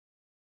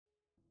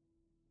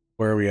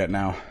Where are we at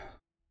now?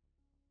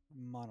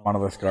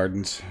 Monolith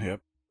Gardens.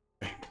 Gardens.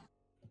 Yep.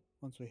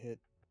 Once we hit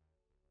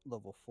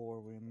level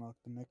 4, we unlock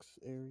the next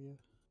area.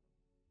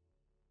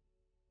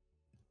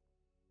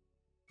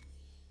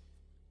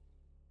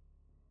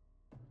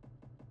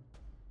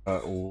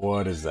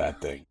 What is that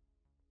thing?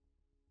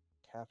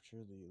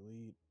 Capture the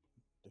elite,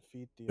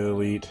 defeat the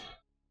Elite.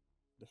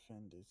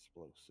 defend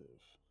explosive.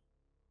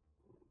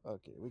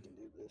 Okay, we can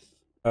do this.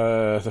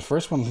 The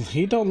first one,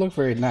 he don't look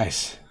very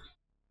nice.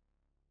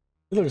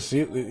 He looks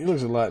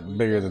a lot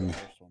bigger than the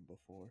first one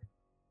before.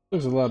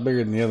 Looks a lot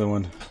bigger than the other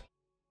one.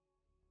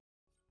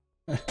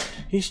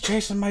 He's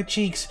chasing my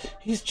cheeks.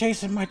 He's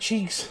chasing my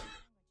cheeks.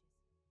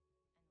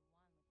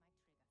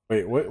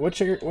 Wait, which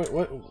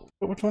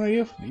one are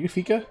you? Are you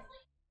Fika?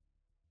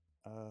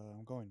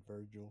 I'm going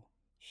Virgil.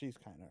 She's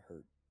kind of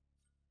hurt.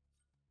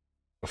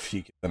 Oh,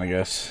 Fika, then I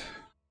guess.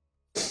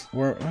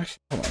 Actually,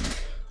 hold on.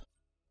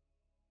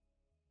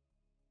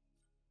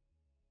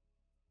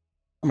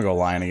 I'm gonna go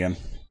Lion again.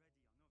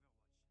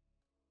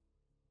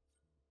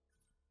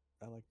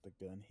 I like the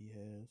gun he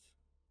has.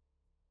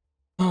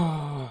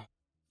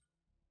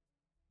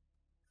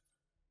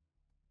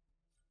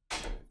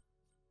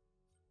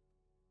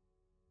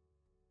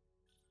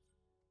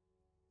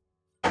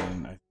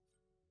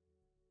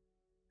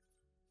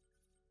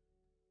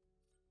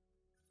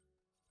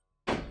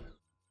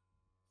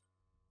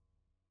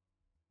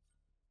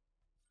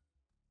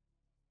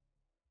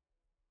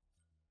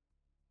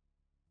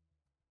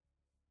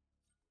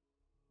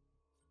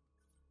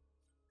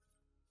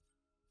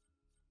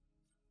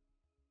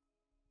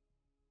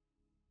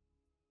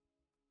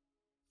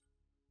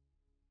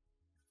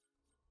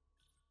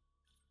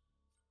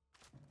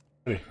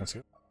 Hey, that's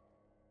good.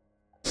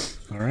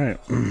 All right.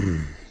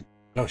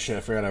 Oh shit! I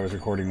forgot I was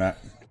recording that.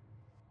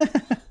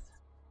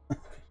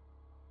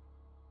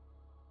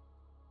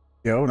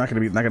 Yo, not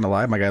gonna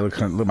lie. My guy looks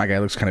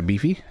kind of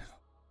beefy.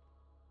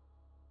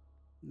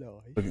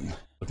 No,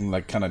 Looking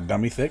like kind of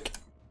dummy thick.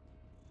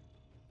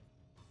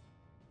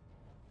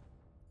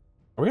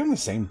 Are we in the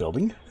same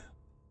building?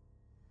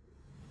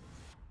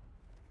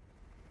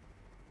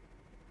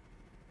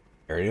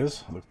 There he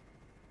is.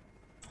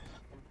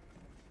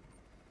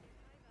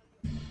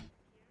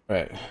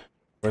 Right.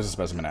 Where's the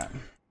specimen at?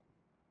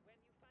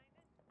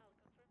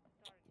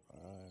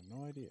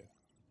 no idea.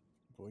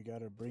 But we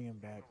gotta bring him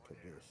back to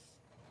this.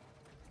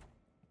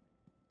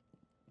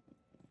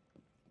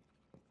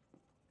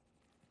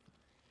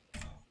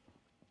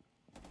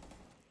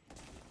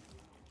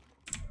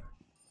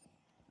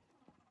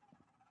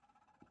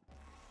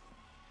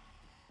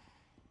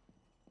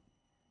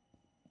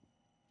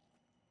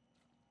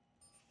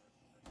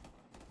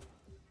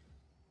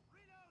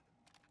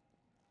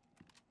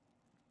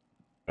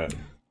 Right.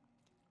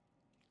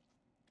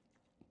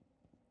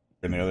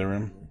 In the other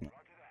room.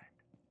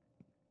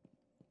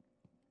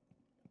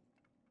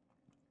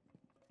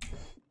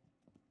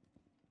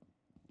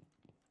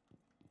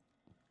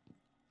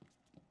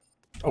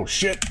 Oh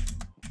shit!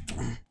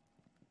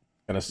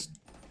 Gotta.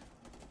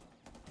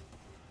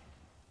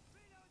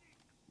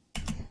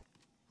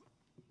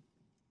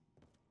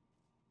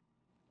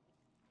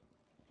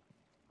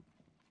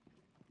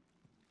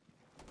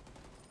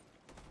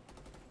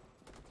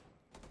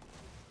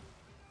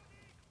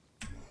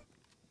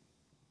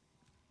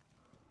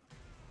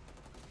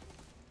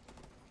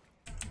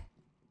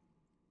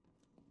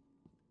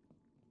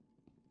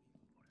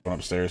 Going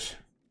upstairs.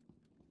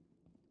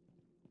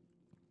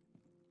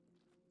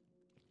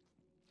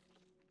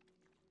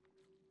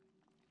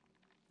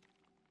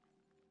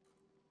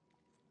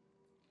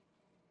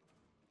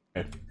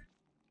 Okay.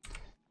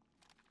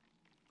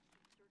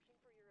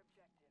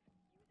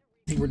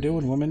 What we're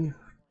doing, woman?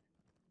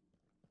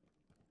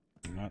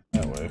 Not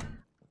that way.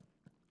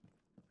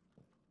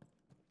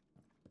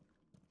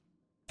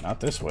 Not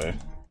this way.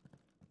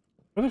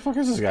 Where the fuck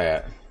is this guy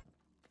at?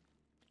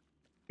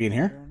 Being I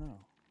here? don't know.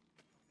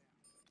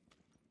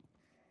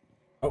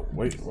 Oh,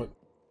 wait, what?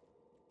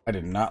 I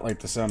did not like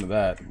the sound of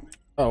that.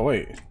 Oh,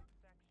 wait.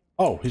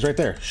 Oh, he's right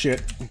there.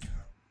 Shit.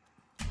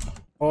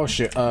 Oh,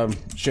 shit.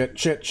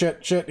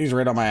 Shit. He's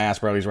right on my ass,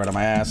 bro. He's right on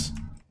my ass.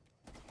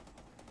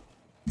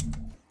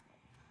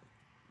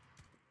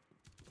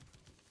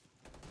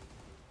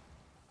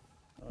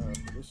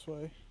 This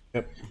way?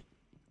 Yep.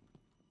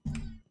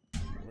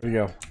 Where'd he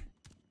go?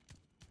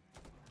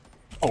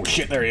 Oh,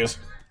 shit. There he is.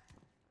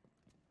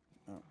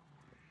 Oh.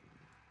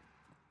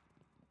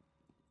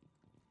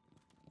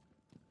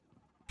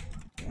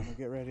 When we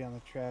get ready on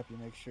the trap, you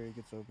make sure he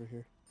gets over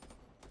here.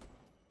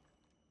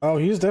 Oh,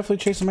 he's definitely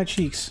chasing my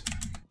cheeks.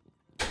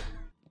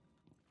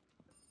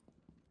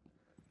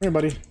 Here,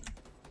 buddy.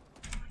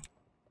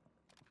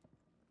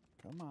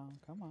 Come on,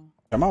 come on.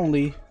 Come on,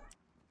 Lee.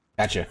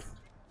 Gotcha.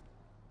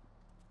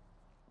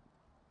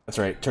 That's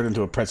right. Turn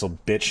into a pretzel,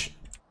 bitch.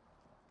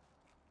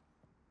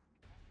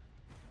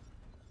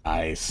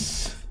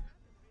 Nice.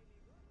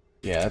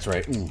 Yeah, that's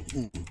right.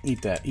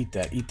 Eat that.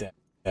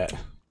 Yeah,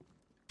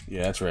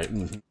 that's right. I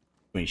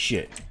mean,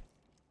 shit.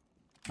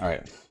 All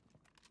right.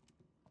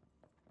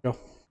 Go.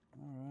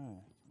 All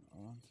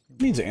right.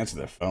 Who needs to answer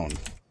that phone?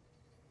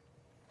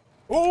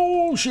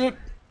 Oh, shit.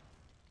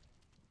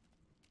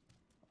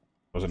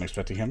 Wasn't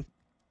expecting him.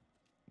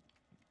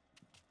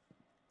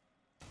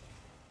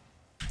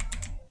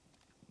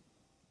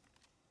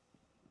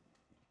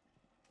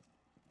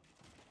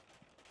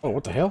 Oh,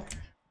 what the hell?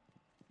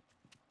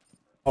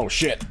 Oh,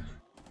 shit.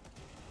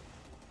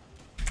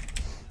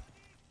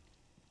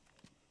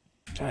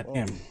 God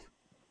damn.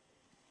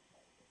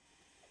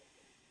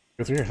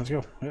 Go through here. Let's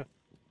go. Yeah.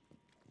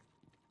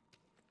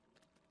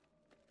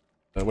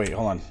 Wait,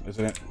 hold on.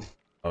 Isn't it?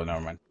 Oh,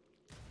 never mind.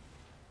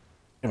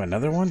 We have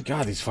another one?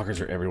 God, these fuckers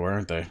are everywhere,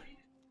 aren't they?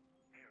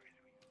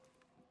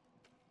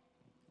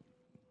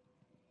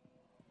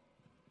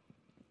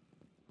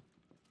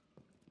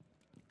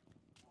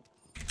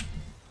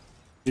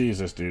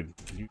 Jesus, dude.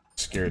 You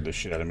scared the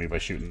shit out of me by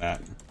shooting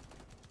that.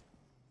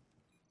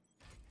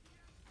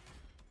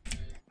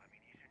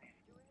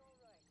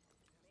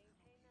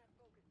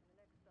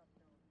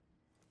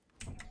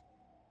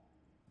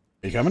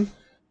 Are you coming?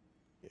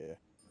 Yeah.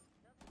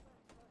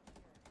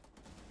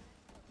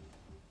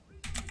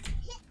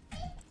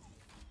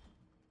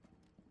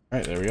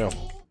 Alright, there we go.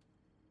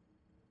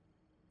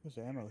 There's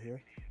ammo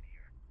here.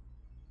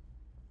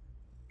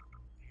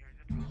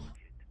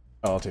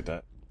 Oh, I'll take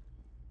that.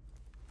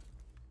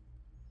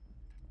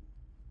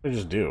 What did I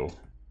just do?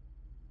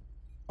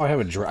 Oh, I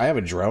have a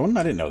drone?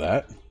 I didn't know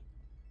that.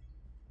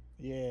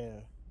 Yeah.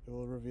 It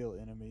will reveal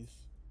enemies.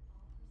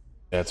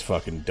 That's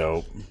fucking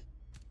dope.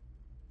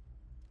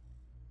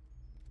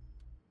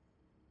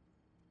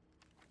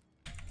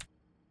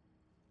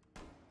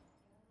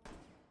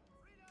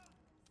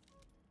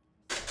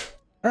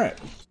 Alright.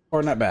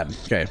 Or not bad.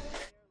 Okay.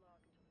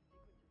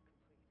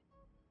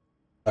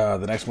 The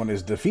next one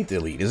is defeat the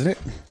elite, isn't it?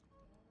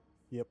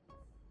 Yep.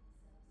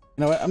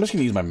 You know what? I'm just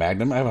gonna use my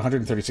Magnum. I have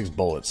 136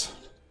 bullets.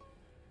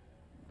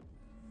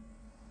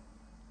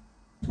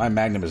 My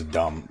Magnum is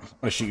dumb. I'm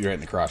gonna shoot you right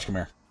in the crotch. Come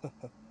here.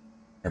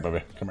 Here,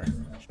 Bubby. Come here.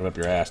 Shove up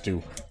your ass,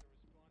 too.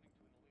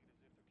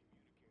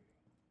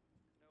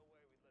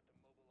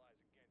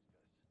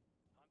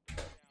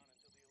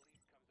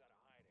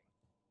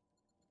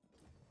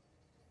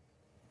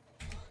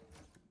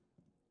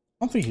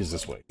 I don't think he's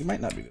this way. He might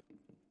not be this way.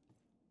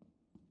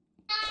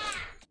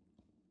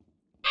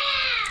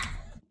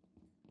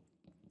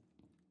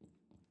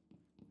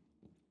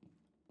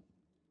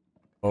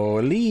 Oh,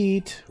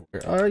 elite,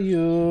 where are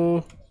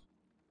you?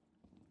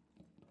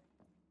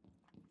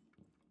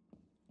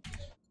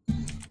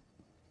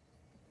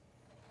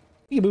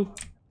 Peekaboo.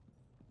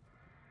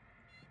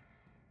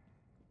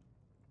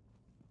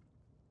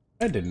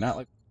 I did not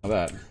like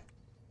that.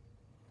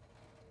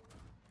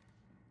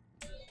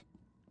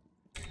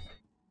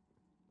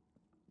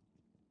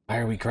 Why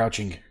are we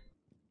crouching?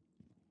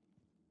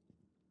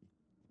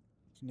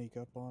 Sneak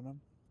up on him.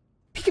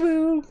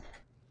 Peekaboo.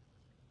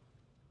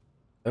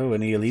 Oh,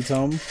 any elites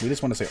home? We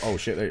just want to say, oh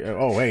shit.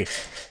 Oh, hey.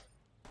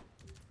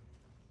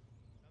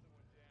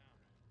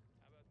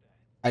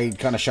 I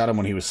kind of shot him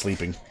when he was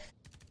sleeping.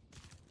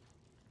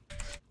 I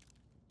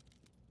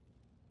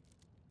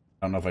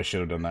don't know if I should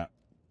have done that.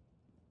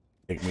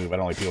 Big move. I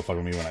don't like people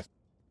fucking with me when I...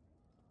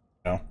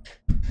 No?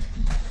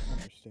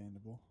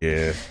 Understandable.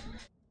 Yeah.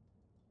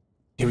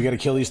 Okay, we gotta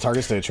kill these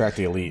targets to attract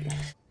the elite.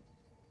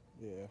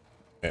 Yeah.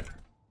 Okay.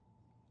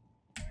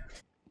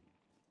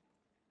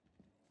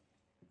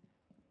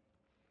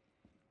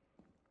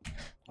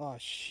 Oh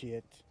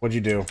shit. What'd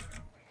you do?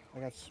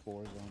 I got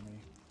spores on me.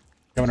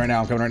 Coming right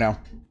now, I'm coming right now.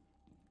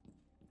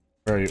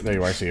 Where are you? There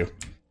you are, I see you.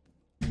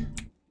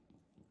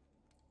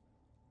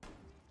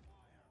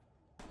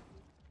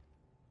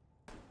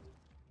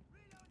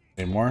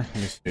 Any more? Let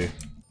me see.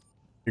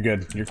 You're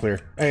good. You're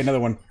clear. Hey, another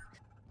one.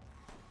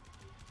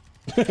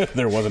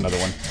 There was another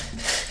one.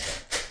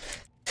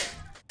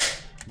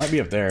 Might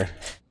be up there.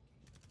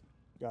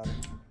 Got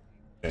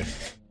it.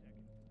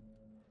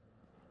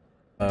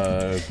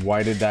 Okay.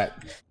 Why did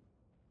that...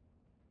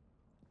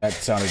 That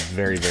sounded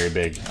very, very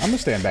big. I'm gonna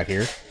stand back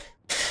here.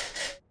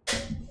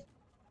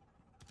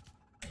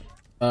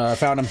 I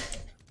found him.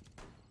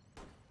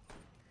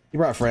 He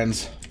brought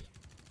friends.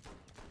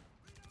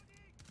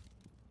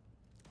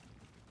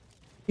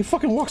 He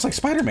fucking walks like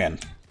Spider-Man.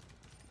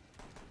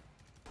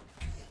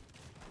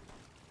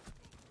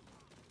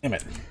 Damn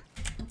it.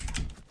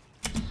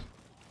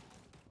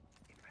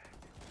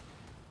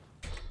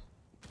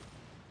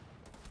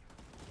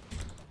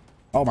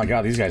 Oh my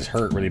god, these guys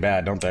hurt really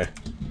bad, don't they?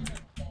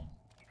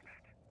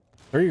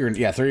 Throw your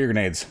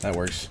grenades. That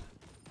works.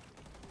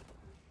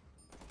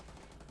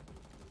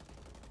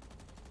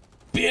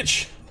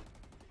 Bitch!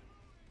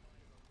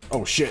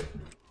 Oh shit.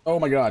 Oh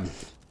my god.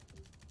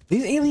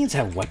 These aliens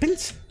have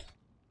weapons?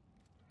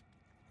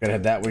 Gotta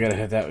head that, we gotta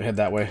head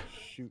that way.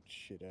 Shoot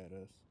shit at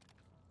us.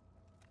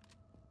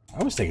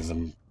 I was taking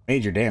some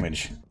major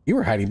damage. You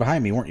were hiding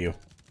behind me, weren't you?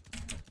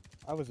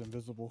 I was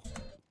invisible.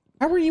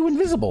 How were you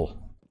invisible?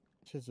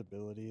 It's his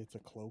ability, it's a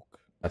cloak.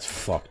 That's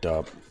fucked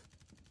up.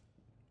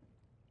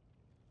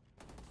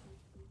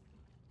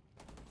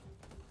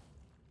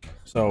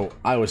 So,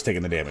 I was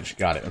taking the damage.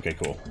 Got it. Okay,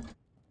 cool.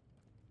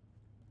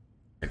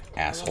 An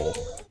asshole.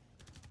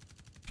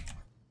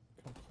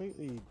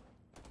 completely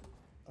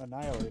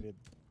annihilated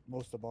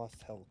most of the boss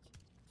health.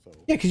 So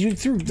Yeah, because you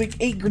threw like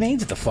 8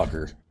 grenades at the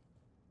fucker.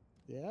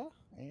 yeah,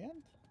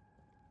 and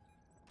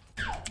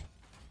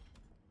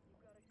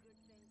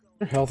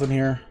There's health in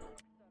here.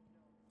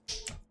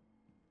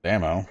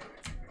 Ammo.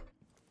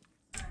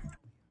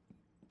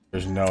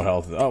 There's no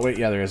health. Oh wait,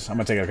 yeah, there is. I'm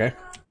gonna take it. Okay.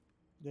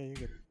 yeah, you're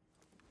good.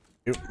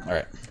 All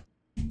right.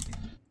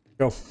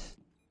 Go.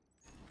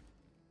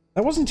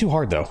 That wasn't too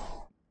hard though.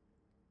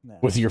 Nah.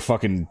 With your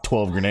fucking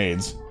 12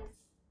 grenades.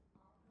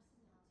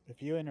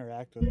 If you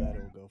interact with that,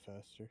 it will go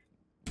faster.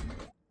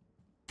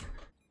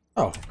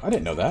 Oh, I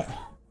didn't know that.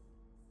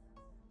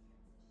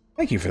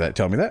 Thank you for that.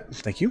 Telling me that.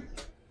 Thank you.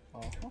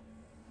 Uh-huh.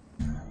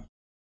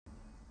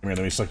 Come here, let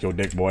me suck your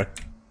dick, boy.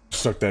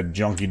 Suck that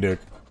junky dick.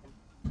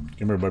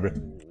 Come here, baby.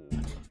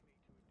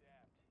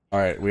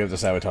 Alright, we have to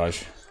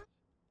sabotage.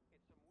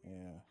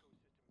 Yeah.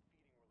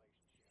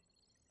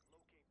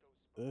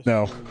 This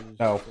No. is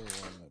No. the one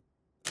that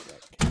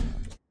chaotic.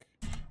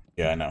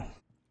 Yeah, I know.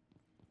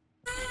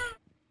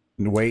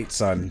 Wait,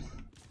 son.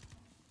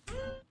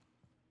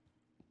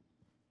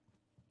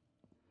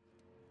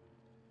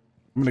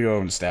 I'm gonna go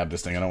and stab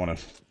this thing. I don't want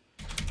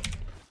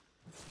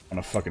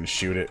to fucking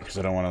shoot it because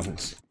I don't want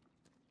to.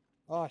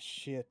 Oh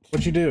shit.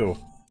 What'd you do?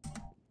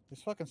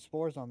 There's fucking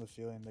spores on the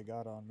ceiling they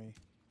got on me.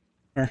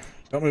 Here.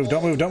 Don't move,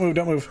 don't move, don't move,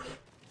 don't move.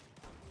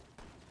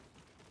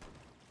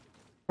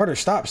 Carter,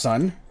 stop,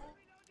 son.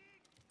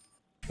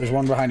 There's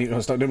one behind you. Oh,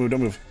 stop, don't move,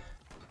 don't move.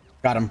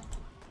 Got him.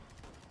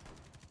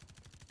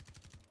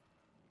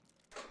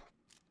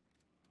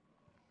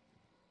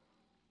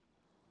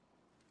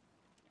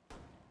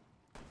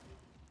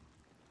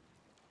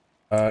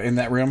 In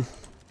that room.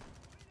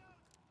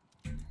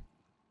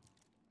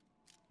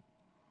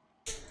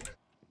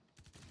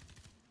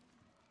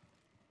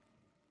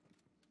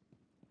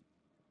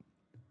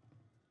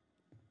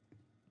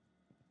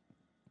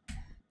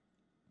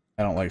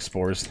 I don't like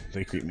spores.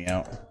 They creep me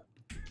out.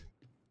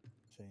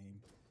 Same.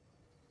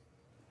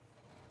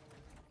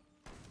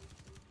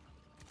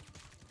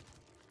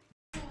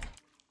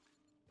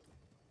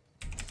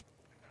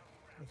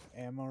 There's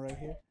ammo right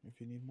here if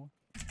you need more.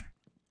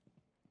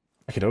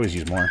 I could always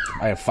use more.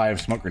 I have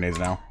 5 smoke grenades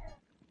now.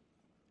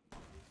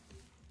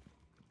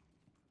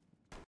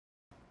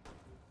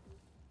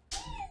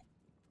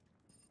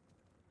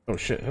 Oh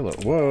shit, hello.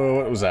 Whoa,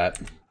 what was that?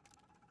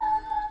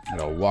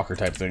 Like a walker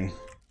type thing.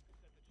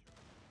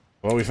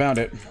 Well, we found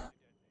it.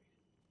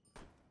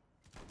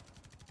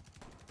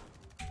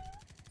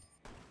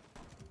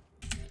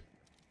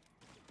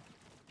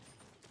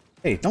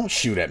 Hey, don't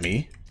shoot at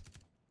me.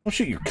 Don't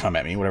shoot your cum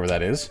at me, whatever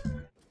that is.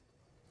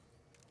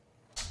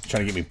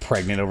 Trying to get me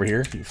pregnant over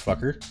here, you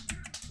fucker.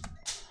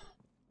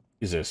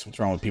 Jesus, what's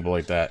wrong with people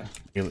like that?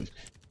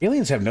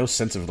 Aliens have no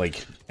sense of,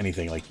 like,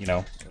 anything, like, you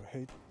know?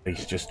 Right.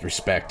 Like, just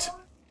respect.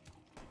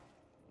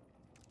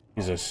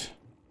 Jesus.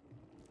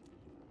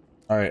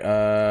 Alright,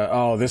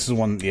 oh, this is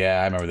one, yeah,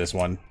 I remember this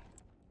one.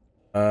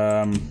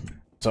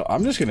 So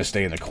I'm just gonna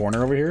stay in the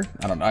corner over here.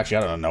 I don't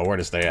know where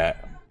to stay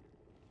at.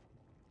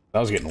 I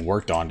was getting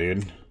worked on,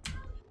 dude.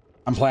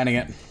 I'm planning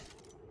it.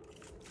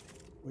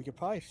 We could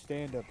probably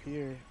stand up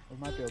here. We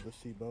might be able to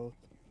see both.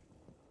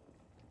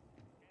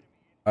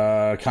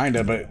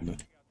 Kinda, but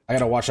I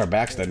gotta watch our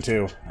backs then,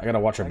 too. I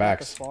gotta watch our The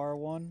backs. far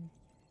one.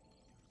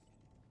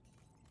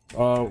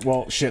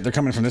 Well, shit, they're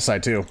coming from this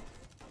side, too.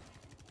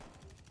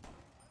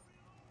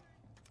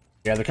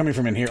 Yeah, they're coming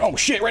from in here. Oh,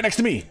 shit, right next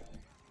to me!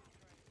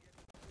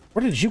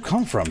 Where did you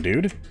come from,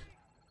 dude?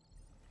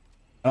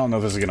 I don't know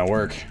if this is gonna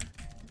work.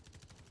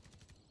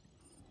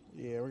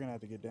 Yeah, we're gonna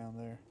have to get down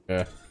there.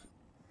 Yeah.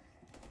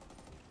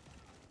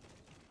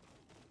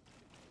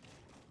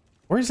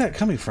 Where is that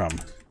coming from?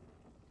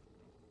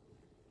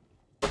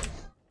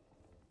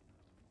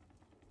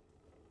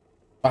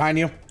 Behind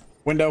you.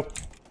 Window.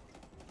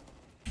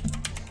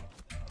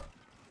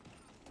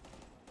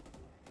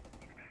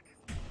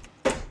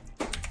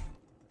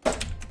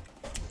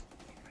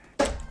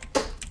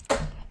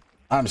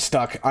 I'm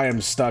stuck. I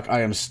am stuck.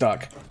 I am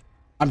stuck.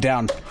 I'm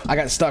down. I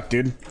got stuck,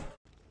 dude.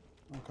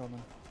 I'm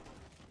coming.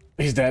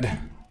 He's dead.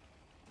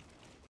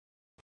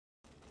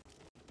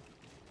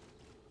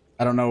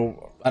 I don't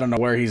know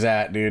where he's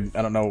at, dude.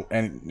 I don't know.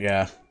 And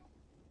yeah.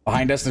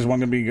 Behind us, there's one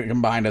gonna be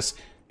coming behind us.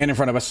 And in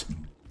front of us.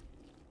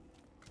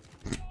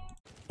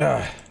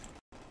 Ugh.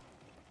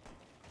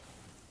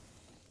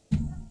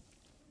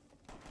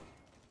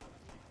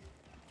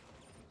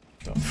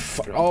 The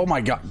fuck? Oh my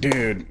god,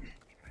 dude.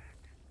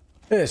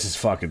 This is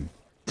fucking.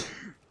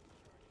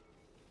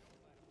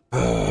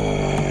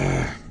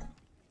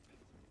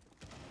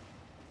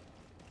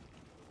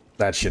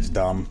 That shit's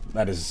dumb.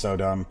 That is so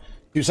dumb.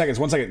 2 seconds.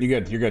 1 second. You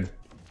good? You're good.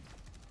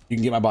 You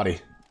can get my body.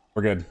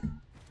 We're good.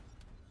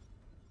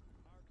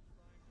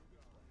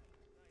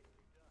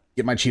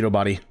 Get my Cheeto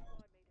body.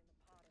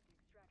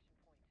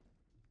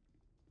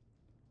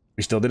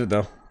 We still did it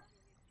though.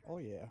 Oh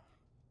yeah.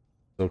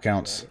 Still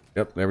counts.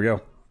 Yep. There we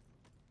go.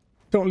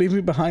 Don't leave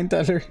me behind,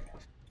 Tyler.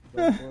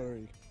 Don't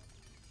worry.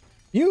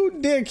 You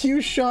dick,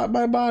 you shot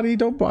my body.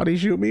 Don't body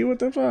shoot me. What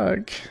the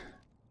fuck?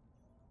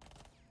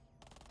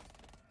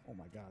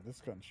 this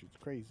gun shoots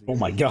crazy. Oh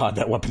my god,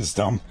 that weapon's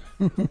dumb.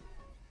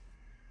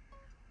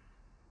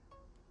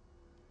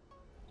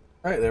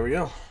 Alright, there we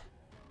go.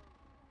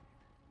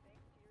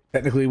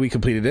 Technically, we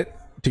completed it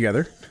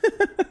together.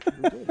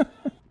 We did.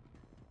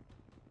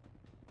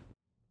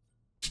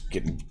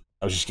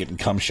 I was just getting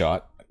cum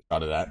shot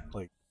out of that.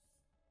 Like,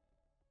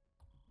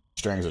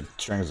 strings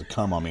of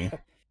cum on me.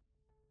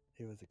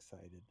 He was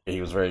excited. He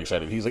was very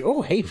excited. He's like,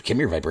 oh, hey, come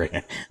here, Viper.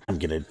 I'm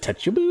gonna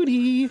touch your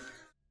booty.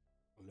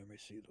 Let me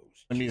see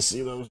those. Let me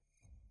see those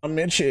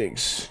mid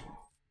cheeks.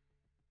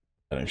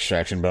 An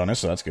extraction bonus,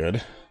 so that's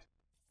good.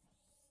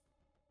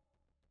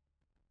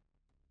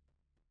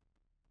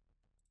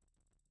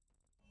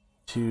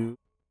 Two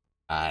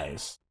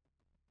eyes.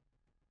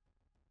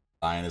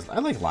 Lion is. I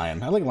like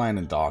Lion. I like Lion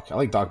and Doc. I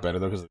like Doc better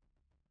though because of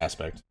the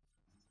aspect.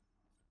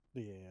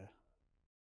 Yeah.